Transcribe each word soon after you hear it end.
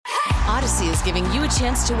Odyssey is giving you a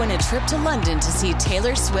chance to win a trip to London to see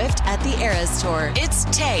Taylor Swift at the Eras Tour. It's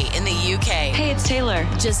Tay in the UK. Hey, it's Taylor.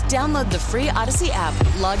 Just download the free Odyssey app,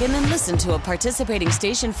 log in and listen to a participating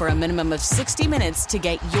station for a minimum of 60 minutes to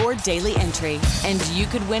get your daily entry. And you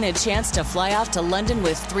could win a chance to fly off to London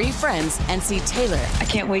with 3 friends and see Taylor. I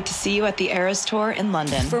can't wait to see you at the Eras Tour in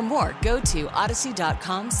London. For more, go to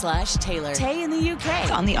odyssey.com/Taylor. Tay in the UK.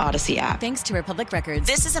 It's on the Odyssey app. Thanks to Republic Records.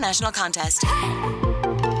 This is a national contest.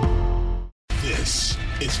 This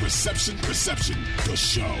is Reception Perception, the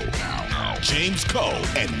show. Now, James Cole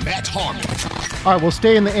and Matt Harmon. All right, we'll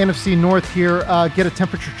stay in the NFC North here. Get a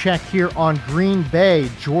temperature check here on Green Bay.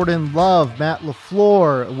 Jordan Love, Matt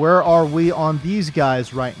LaFleur. Where are we on these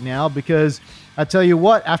guys right now? Because I tell you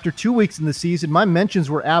what, after 2 weeks in the season, my mentions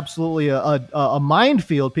were absolutely a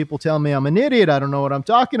minefield. People tell me I'm an idiot. I don't know what I'm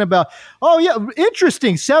talking about. Oh, yeah,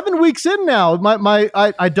 interesting. 7 weeks in now.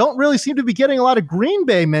 I don't really seem to be getting a lot of Green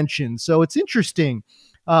Bay mentions, so it's interesting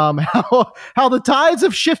how the tides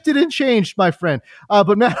have shifted and changed, my friend.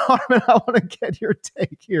 But Matt Harmon, I want to get your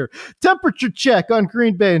take here. Temperature check on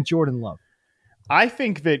Green Bay and Jordan Love. I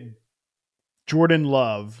think that Jordan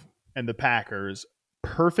Love and the Packers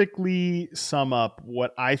perfectly sum up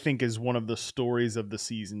what I think is one of the stories of the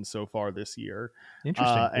season so far this year.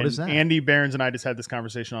 Interesting. What is that? Andy Behrens and I just had this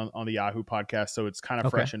conversation on the Yahoo podcast, so it's kind of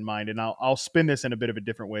fresh in mind. And I'll spin this in a bit of a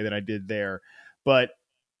different way than I did there. But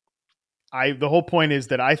the whole point is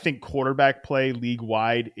that I think quarterback play league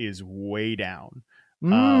wide is way down.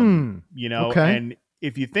 And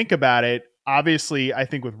if you think about it, obviously, I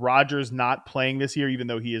think with Rodgers not playing this year, even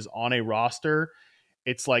though he is on a roster,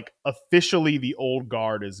 it's like officially the old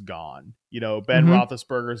guard is gone. Ben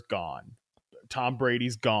Roethlisberger's gone. Tom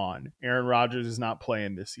Brady's gone. Aaron Rodgers is not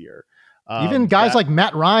playing this year. Even guys like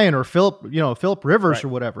Matt Ryan or Philip Rivers right. or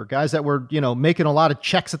whatever, guys that were, making a lot of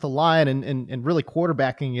checks at the line and really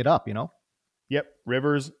quarterbacking it up, Yep.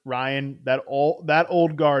 Rivers, Ryan, that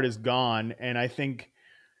old guard is gone. And I think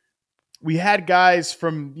we had guys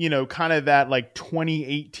from, kind of that like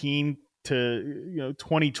 2018 to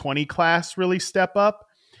 2020 class really step up.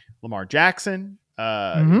 Lamar Jackson,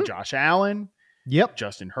 Josh Allen,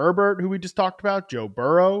 Justin Herbert, who we just talked about, Joe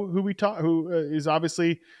Burrow, who is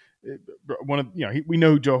obviously one of we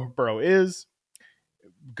know who Joe Burrow is,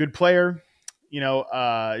 good player.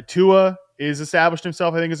 Tua is established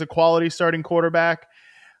himself, I think, as a quality starting quarterback.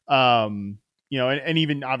 And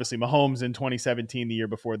even obviously Mahomes in 2017, the year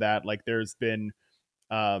before that, like there's been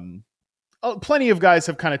plenty of guys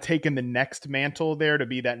have kind of taken the next mantle there to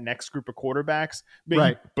be that next group of quarterbacks.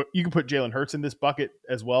 But you can put Jalen Hurts in this bucket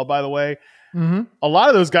as well, by the way. Mm-hmm. A lot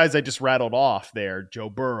of those guys I just rattled off there, Joe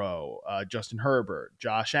Burrow, Justin Herbert,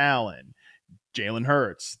 Josh Allen, Jalen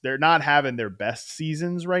Hurts, they're not having their best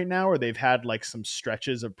seasons right now, or they've had like some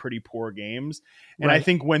stretches of pretty poor games. And I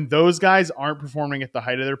think when those guys aren't performing at the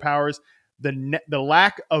height of their powers, the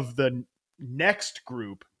lack of the next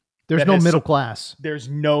group, there's no middle class. There's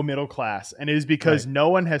no middle class. And it is because no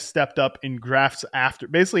one has stepped up in drafts after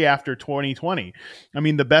 2020. I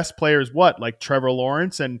mean, the best players, like Trevor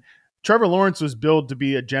Lawrence, and Trevor Lawrence was billed to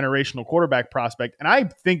be a generational quarterback prospect. And I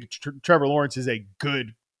think Trevor Lawrence is a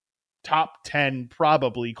good top 10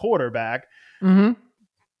 probably quarterback. Mm-hmm.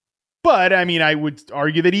 But I mean, I would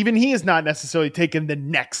argue that even he has not necessarily taken the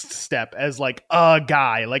next step as like a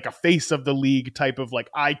guy, like a face of the league type of like,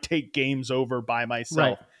 I take games over by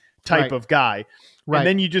myself. Type of guy. And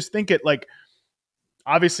then you just think it like,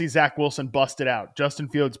 obviously Zach Wilson busted out. Justin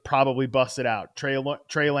Fields probably busted out. Trey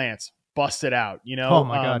Lance busted out, Oh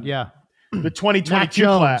my God. Yeah. The 2022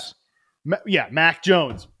 class. Mac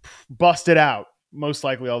Jones busted out most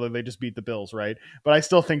likely, although they just beat the Bills. Right. But I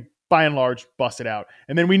still think by and large busted out.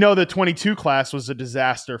 And then we know the 22 class was a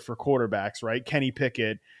disaster for quarterbacks, right? Kenny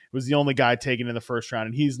Pickett was the only guy taken in the first round,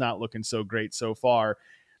 and he's not looking so great so far.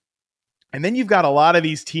 And then you've got a lot of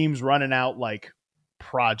these teams running out like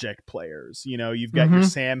project players. You've got your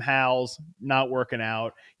Sam Howells not working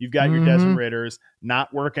out. You've got your Desmond Ritters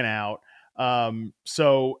not working out.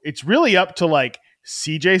 So it's really up to like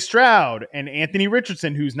CJ Stroud and Anthony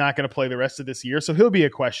Richardson, who's not going to play the rest of this year. So he'll be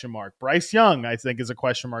a question mark. Bryce Young, I think, is a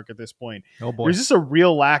question mark at this point. Oh boy. There's just a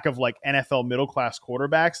real lack of like NFL middle-class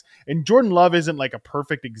quarterbacks. And Jordan Love isn't like a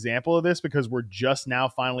perfect example of this because we're just now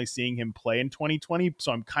finally seeing him play in 2020.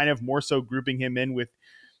 So I'm kind of more so grouping him in with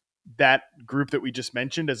that group that we just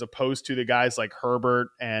mentioned, as opposed to the guys like Herbert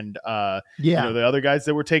and the other guys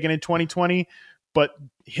that were taken in 2020. But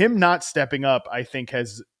him not stepping up, I think,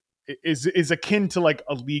 is akin to like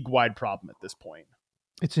a league-wide problem at this point.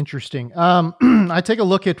 It's interesting. I take a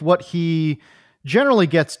look at what he generally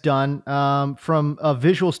gets done from a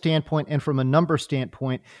visual standpoint and from a number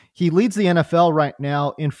standpoint. He leads the NFL right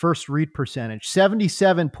now in first read percentage,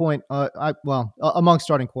 77 point, among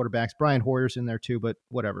starting quarterbacks. Brian Hoyer's in there too, but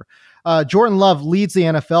whatever. Jordan Love leads the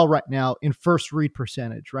NFL right now in first read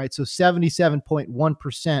percentage, right? So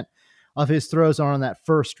 77.1% of his throws are on that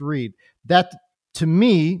first read. That, to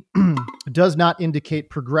me, does not indicate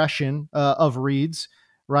progression of reads,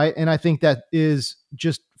 right? And I think that is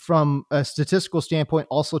just from a statistical standpoint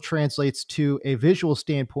also translates to a visual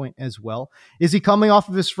standpoint as well. Is he coming off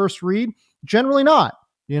of his first read? Generally not,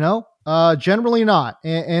 generally not.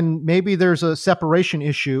 And maybe there's a separation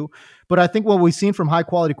issue, but I think what we've seen from high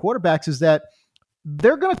quality quarterbacks is that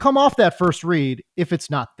they're going to come off that first read if it's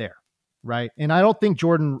not there, right? And I don't think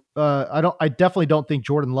I definitely don't think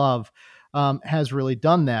Jordan Love has really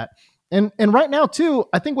done that. And right now too,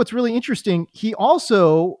 I think what's really interesting, he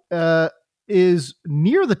also is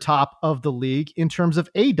near the top of the league in terms of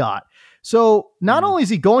ADOT. So not only is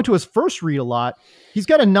he going to his first read a lot, he's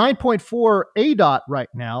got a 9.4 ADOT right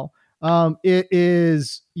now. It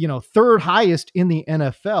is, third highest in the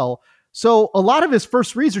NFL. So a lot of his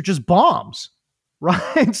first reads are just bombs,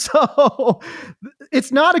 right? So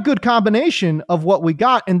it's not a good combination of what we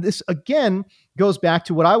got. And this, again, goes back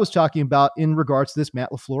to what I was talking about in regards to this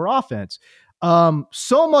Matt LaFleur offense.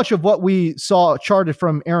 So much of what we saw charted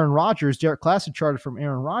from Aaron Rodgers, Derek Classen charted from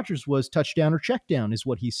Aaron Rodgers, was touchdown or check down, is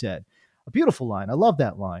what he said. A beautiful line. I love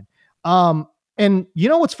that line. And you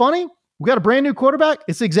know what's funny? We got a brand new quarterback.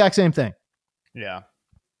 It's the exact same thing. Yeah.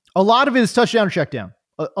 A lot of it is touchdown or check down.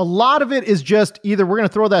 A lot of it is just either we're going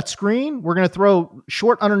to throw that screen, we're going to throw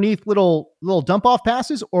short underneath little dump off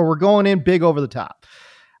passes, or we're going in big over the top.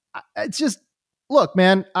 It's just, look,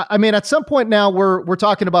 man, I mean, at some point now we're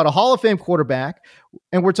talking about a Hall of Fame quarterback,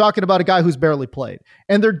 and we're talking about a guy who's barely played,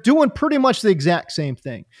 and they're doing pretty much the exact same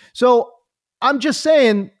thing. So I'm just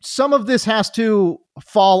saying some of this has to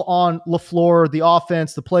fall on LaFleur, the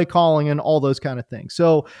offense, the play calling, and all those kind of things.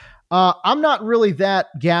 So I'm not really that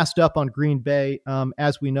gassed up on Green Bay.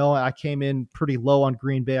 As we know, I came in pretty low on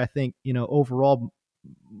Green Bay. I think, overall,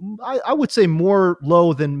 I would say more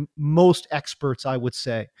low than most experts, I would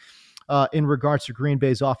say, in regards to Green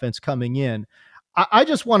Bay's offense coming in. I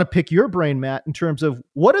just want to pick your brain, Matt, in terms of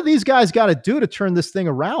what do these guys got to do to turn this thing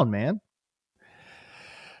around, man?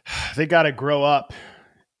 They got to grow up.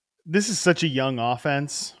 This is such a young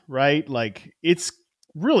offense, right? Like, it's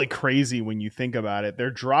really crazy when you think about it.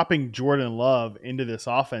 They're dropping Jordan Love into this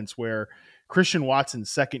offense where Christian Watson,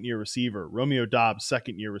 second-year receiver, Romeo Doubs,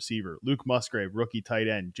 second-year receiver, Luke Musgrave, rookie tight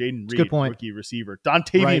end, Jaden Reed, rookie receiver,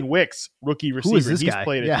 Dontavian Wicks, rookie receiver. Who is this guy?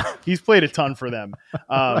 He's played a ton for them.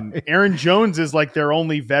 Right. Aaron Jones is like their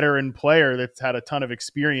only veteran player that's had a ton of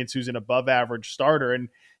experience, who's an above-average starter, and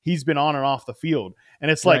he's been on and off the field.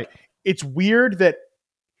 And it's like, It's weird that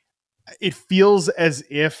it feels as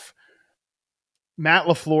if Matt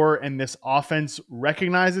LaFleur and this offense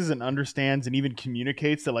recognizes and understands and even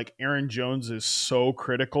communicates that like Aaron Jones is so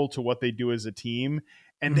critical to what they do as a team.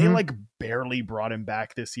 And they like barely brought him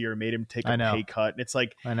back this year, made him take a pay cut. And it's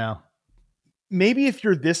like, I know, maybe if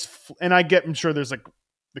you're this, and I'm sure there's like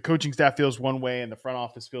the coaching staff feels one way and the front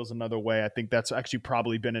office feels another way. I think that's actually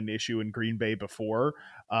probably been an issue in Green Bay before.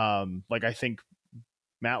 I think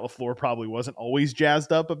Matt LaFleur probably wasn't always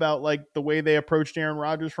jazzed up about like the way they approached Aaron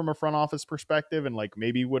Rodgers from a front office perspective. And like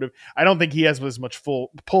maybe would have, I don't think he has as much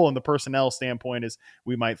full pull in the personnel standpoint as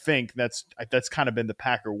we might think. That's kind of been the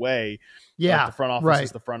Packer way. Yeah. The front office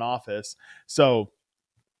is the front office. So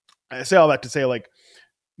I say all that to say like,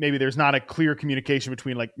 maybe there's not a clear communication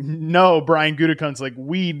between like, no, Brian Gutekunst's like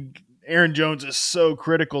Aaron Jones is so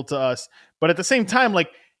critical to us. But at the same time,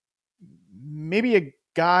 like maybe a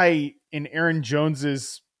guy in Aaron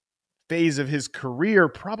Jones's phase of his career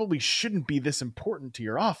probably shouldn't be this important to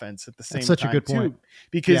your offense at the same time. Such a good point.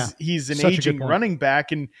 Because he's an aging running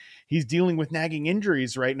back and he's dealing with nagging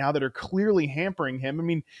injuries right now that are clearly hampering him. I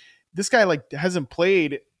mean, this guy like hasn't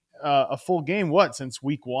played a full game since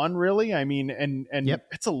week 1, really. I mean, and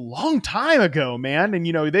it's a long time ago, man. And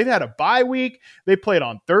they've had a bye week. They played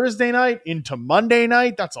on Thursday night into Monday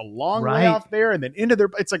night. That's a long way off there, and then into their.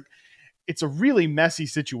 It's a really messy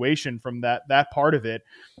situation from that part of it.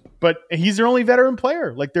 But he's their only veteran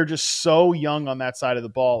player. Like they're just so young on that side of the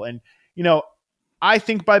ball. And I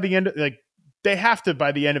think by the end, they have to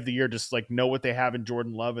by the end of the year just like know what they have in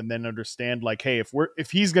Jordan Love and then understand like, hey,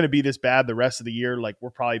 if he's going to be this bad the rest of the year, like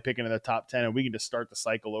we're probably picking in the top 10 and we can just start the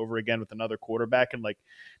cycle over again with another quarterback and like,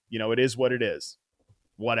 it is what it is,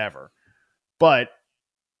 whatever. But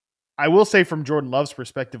I will say from Jordan Love's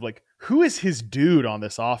perspective, like who is his dude on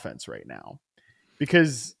this offense right now?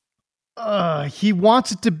 Because He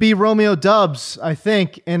wants it to be Romeo Doubs, I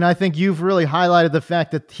think. And I think you've really highlighted the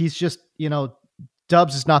fact that he's just,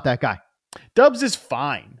 Doubs is not that guy. Doubs is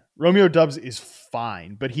fine. Romeo Doubs is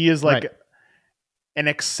fine, but he is like an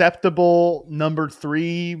acceptable number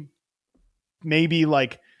 3, maybe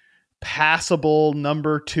like passable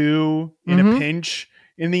number 2 in a pinch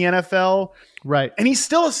in the NFL. Right. And he's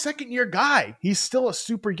still a second-year guy. He's still a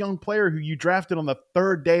super young player who you drafted on the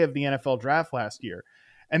 3rd day of the NFL draft last year.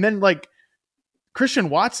 And then like Christian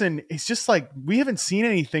Watson, it's just like, we haven't seen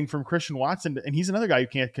anything from Christian Watson, and he's another guy who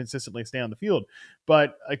can't consistently stay on the field.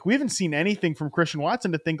 But like, we haven't seen anything from Christian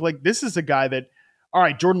Watson to think like, this is a guy that, all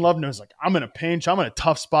right, Jordan Love knows like, I'm in a pinch, I'm in a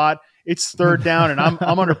tough spot. It's 3rd down and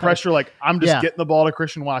I'm under pressure. Like, I'm just getting the ball to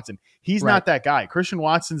Christian Watson. He's not that guy. Christian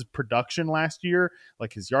Watson's production last year,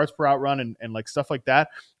 like his yards per out run and like stuff like that,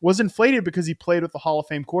 was inflated because he played with the Hall of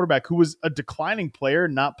Fame quarterback who was a declining player,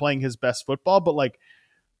 not playing his best football. But like,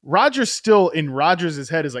 Rodgers still in Rodgers'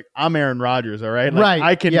 head is like, I'm Aaron Rodgers. All right. Like,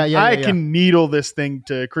 I can needle this thing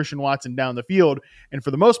to Christian Watson down the field. And for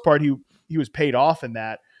the most part, he was paid off in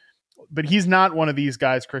that, but he's not one of these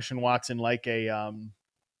guys, Christian Watson, like a,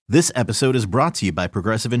 This episode is brought to you by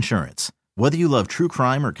Progressive Insurance. Whether you love true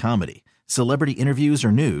crime or comedy, celebrity interviews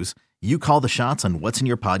or news, you call the shots on what's in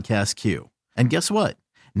your podcast queue. And guess what?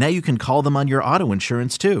 Now you can call them on your auto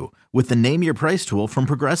insurance too, with the Name Your Price tool from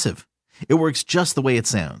Progressive. It works just the way it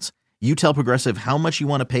sounds. You tell Progressive how much you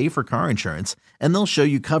want to pay for car insurance, and they'll show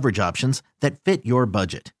you coverage options that fit your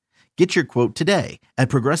budget. Get your quote today at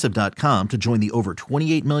Progressive.com to join the over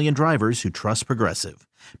 28 million drivers who trust Progressive.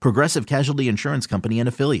 Progressive Casualty Insurance Company and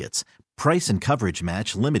Affiliates. Price and coverage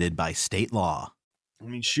match limited by state law. I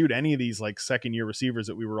mean, shoot, any of these like second-year receivers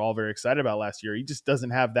that we were all very excited about last year, he just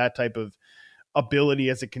doesn't have that type of ability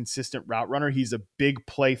as a consistent route runner. He's a big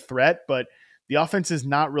play threat, but the offense is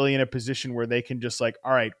not really in a position where they can just like,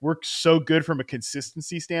 all right, we're so good from a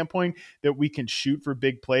consistency standpoint that we can shoot for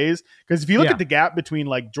big plays. Because if you look at the gap between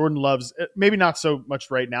like Jordan Love's, maybe not so much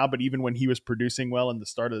right now, but even when he was producing well in the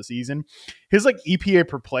start of the season, his like EPA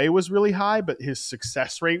per play was really high, but his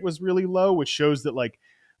success rate was really low, which shows that like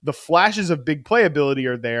the flashes of big playability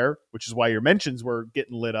are there, which is why your mentions were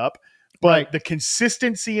getting lit up. But the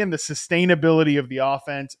consistency and the sustainability of the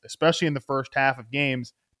offense, especially in the first half of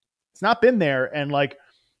games, it's not been there. And like,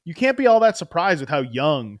 you can't be all that surprised with how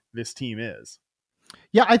young this team is.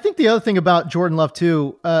 Yeah. I think the other thing about Jordan Love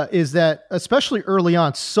too, is that especially early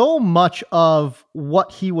on, so much of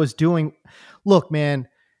what he was doing, look, man,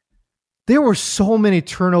 there were so many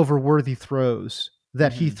turnover worthy throws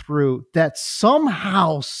that he threw that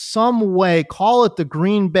somehow, some way, call it the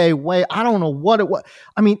Green Bay way. I don't know what it was.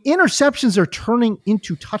 I mean, interceptions are turning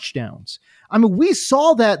into touchdowns. I mean, we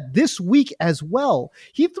saw that this week as well.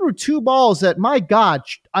 He threw 2 balls that, my God,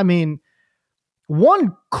 I mean,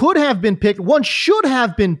 one could have been picked, one should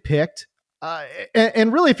have been picked.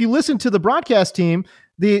 And really, if you listen to the broadcast team,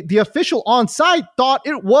 the official on site thought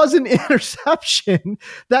it was an interception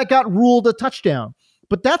that got ruled a touchdown.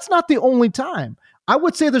 But that's not the only time. I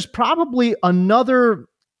would say there's probably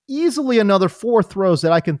easily another 4 throws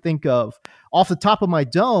that I can think of off the top of my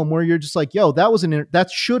dome where you're just like, yo, that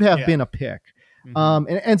should have been a pick. And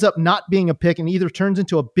it ends up not being a pick and either turns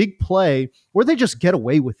into a big play or they just get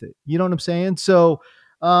away with it. You know what I'm saying? So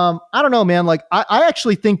I don't know, man. Like I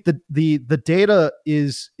actually think that the data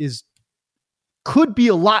could be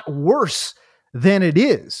a lot worse than it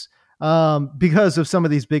is. Because of some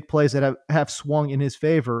of these big plays that have swung in his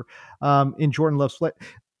favor in Jordan Love's play.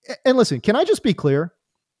 And listen, can I just be clear?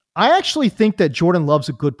 I actually think that Jordan Love's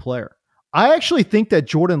a good player. I actually think that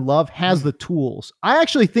Jordan Love has the tools. I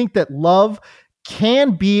actually think that Love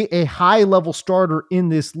can be a high-level starter in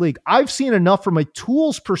this league. I've seen enough from a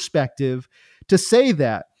tools perspective to say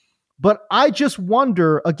that. But I just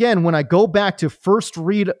wonder, again, when I go back to first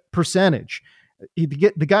read percentage,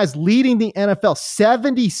 the guy's leading the NFL,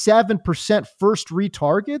 77% first read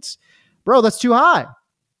targets. Bro, that's too high.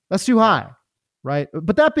 That's too high, right?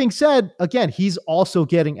 But that being said, again, he's also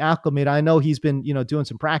getting acclimated. I know he's been, doing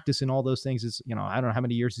some practice and all those things. Is I don't know how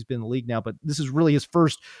many years he's been in the league now, but this is really his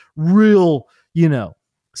first real,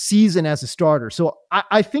 season as a starter. So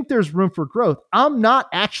I think there's room for growth. I'm not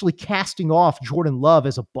actually casting off Jordan Love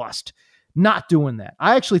as a bust. Not doing that.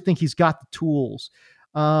 I actually think he's got the tools.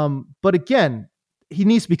 But again, he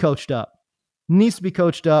needs to be coached up.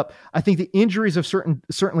 I think the injuries have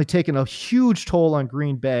certainly taken a huge toll on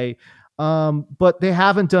Green Bay, but they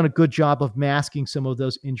haven't done a good job of masking some of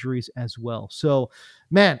those injuries as well. So,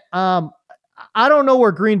 man, I don't know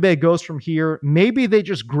where Green Bay goes from here. Maybe they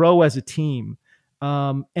just grow as a team,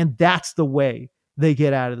 and that's the way they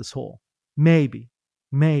get out of this hole. Maybe.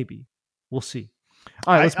 We'll see.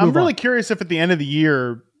 All right, I'm really curious if at the end of the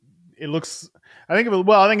year it looks. I think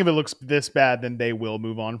if it looks this bad, then they will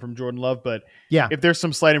move on from Jordan Love. But yeah, if there's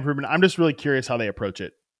some slight improvement, I'm just really curious how they approach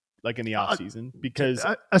it, like in the offseason, because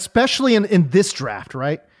especially in this draft,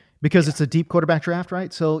 right? Because it's a deep quarterback draft,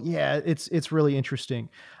 right? So yeah, it's really interesting.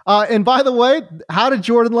 And by the way, how did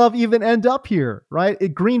Jordan Love even end up here,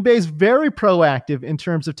 right? Green Bay's very proactive in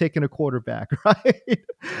terms of taking a quarterback, right?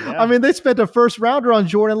 Yeah. I mean, they spent a first rounder on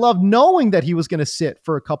Jordan Love knowing that he was going to sit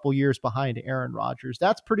for a couple years behind Aaron Rodgers.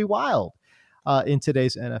 That's pretty wild in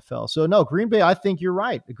today's NFL. So no, Green Bay, I think you're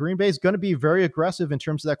right. Green Bay is going to be very aggressive in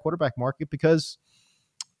terms of that quarterback market because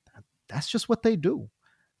that's just what they do.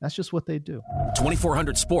 That's just what they do.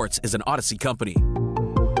 2400 Sports is an Odyssey company.